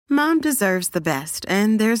Mom deserves the best,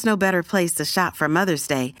 and there's no better place to shop for Mother's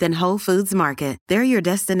Day than Whole Foods Market. They're your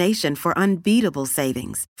destination for unbeatable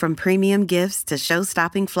savings, from premium gifts to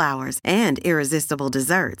show-stopping flowers and irresistible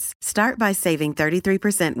desserts. Start by saving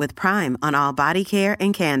 33% with Prime on all body care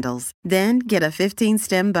and candles. Then get a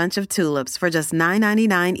 15-stem bunch of tulips for just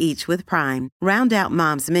 $9.99 each with Prime. Round out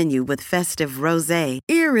Mom's menu with festive rosé,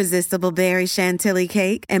 irresistible berry chantilly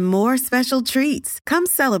cake, and more special treats. Come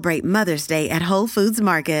celebrate Mother's Day at Whole Foods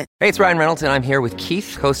Market. Hey, it's Ryan Reynolds, and I'm here with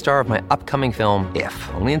Keith, co-star of my upcoming film, If,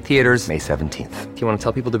 only in theaters May 17th. Do you want to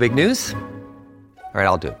tell people the big news? All right,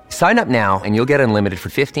 I'll do it. Sign up now and you'll get unlimited for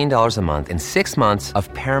 $15 a month and 6 months of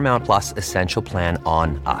Paramount Plus Essential Plan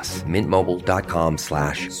on us.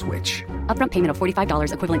 MintMobile.com/switch. Upfront payment of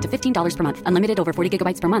 $45 equivalent to $15 per month. Unlimited over 40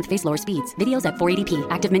 gigabytes per month. Face lower speeds. Videos at 480p.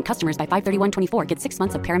 Active Mint customers by 531.24 get 6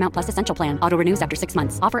 months of Paramount Plus Essential Plan. Auto renews after 6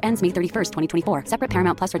 months. Offer ends May 31st, 2024. Separate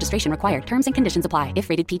Paramount Plus registration required. Terms and conditions apply if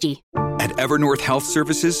rated PG. At Evernorth Health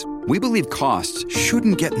Services, we believe costs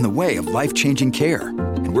shouldn't get in the way of life-changing care,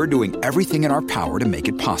 and we're doing everything in our power to make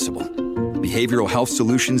it possible. Behavioral health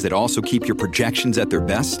solutions that also keep your projections at their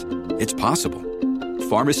best? It's possible.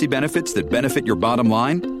 Pharmacy benefits that benefit your bottom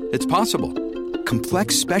line? It's possible.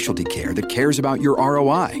 Complex specialty care that cares about your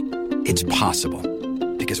ROI? It's possible.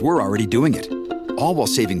 Because we're already doing it. All while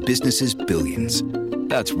saving businesses billions.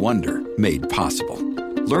 That's Wonder made possible.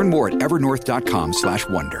 Learn more at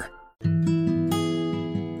evernorth.com/wonder.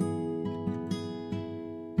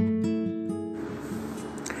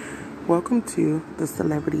 Welcome to the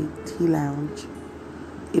Celebrity Tea Lounge.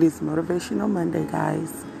 It is Motivational Monday,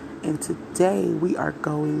 guys, and today we are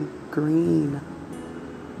going green.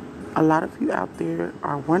 A lot of you out there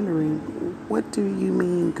are wondering, what do you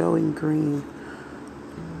mean going green?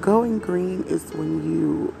 Going green is when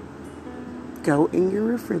you go in your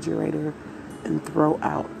refrigerator and throw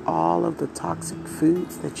out all of the toxic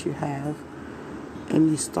foods that you have, and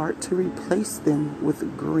you start to replace them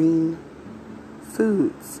with green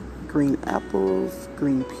foods. Green apples,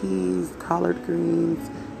 green peas, collard greens,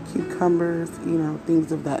 cucumbers,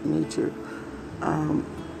 things of that nature.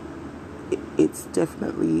 It's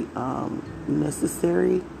definitely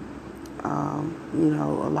necessary. A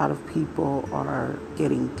lot of people are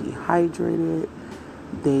getting dehydrated.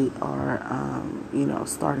 They are,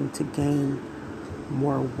 starting to gain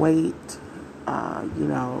more weight.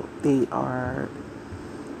 They are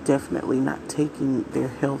definitely not taking their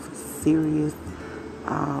health serious.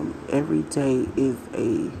 Every day is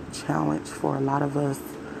a challenge for a lot of us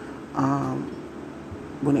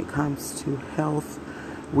when it comes to health.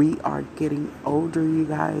 We are getting older, you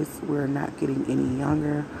guys. We're not getting any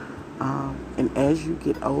younger. And as you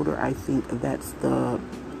get older, I think that's the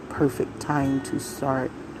perfect time to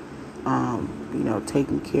start,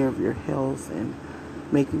 taking care of your health and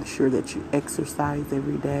making sure that you exercise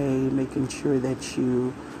every day, making sure that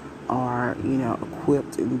you are,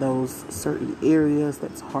 equipped in those certain areas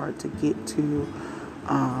that's hard to get to.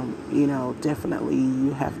 Definitely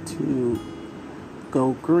you have to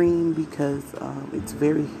go green because it's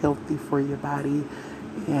very healthy for your body.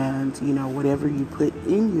 And, whatever you put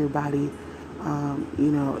in your body,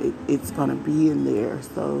 it's going to be in there.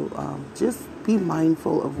 So just be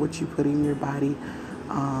mindful of what you put in your body.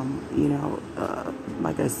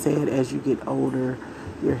 Like I said, as you get older,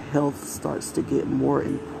 your health starts to get more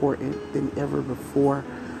important than ever before.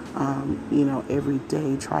 Every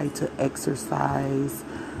day try to exercise.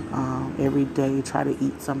 Every day try to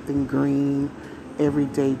eat something green. Every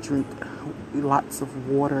day drink lots of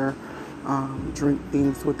water. Drink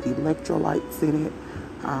things with electrolytes in it.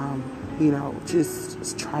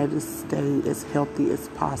 Just try to stay as healthy as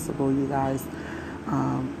possible, you guys.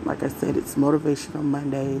 Like I said, it's Motivational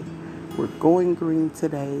Monday. We're going green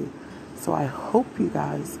today. So I hope you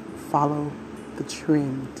guys follow the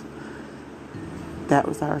trend. That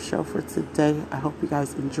was our show for today. I hope you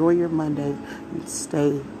guys enjoy your Monday and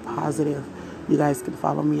stay positive. You guys can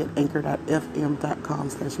follow me at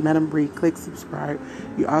anchor.fm.com/Madam Bree. Click subscribe.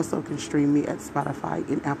 You also can stream me at Spotify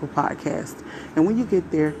and Apple Podcasts. And when you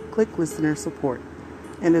get there, click listener support.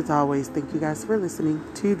 And as always, thank you guys for listening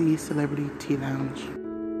to the Celebrity Tea Lounge.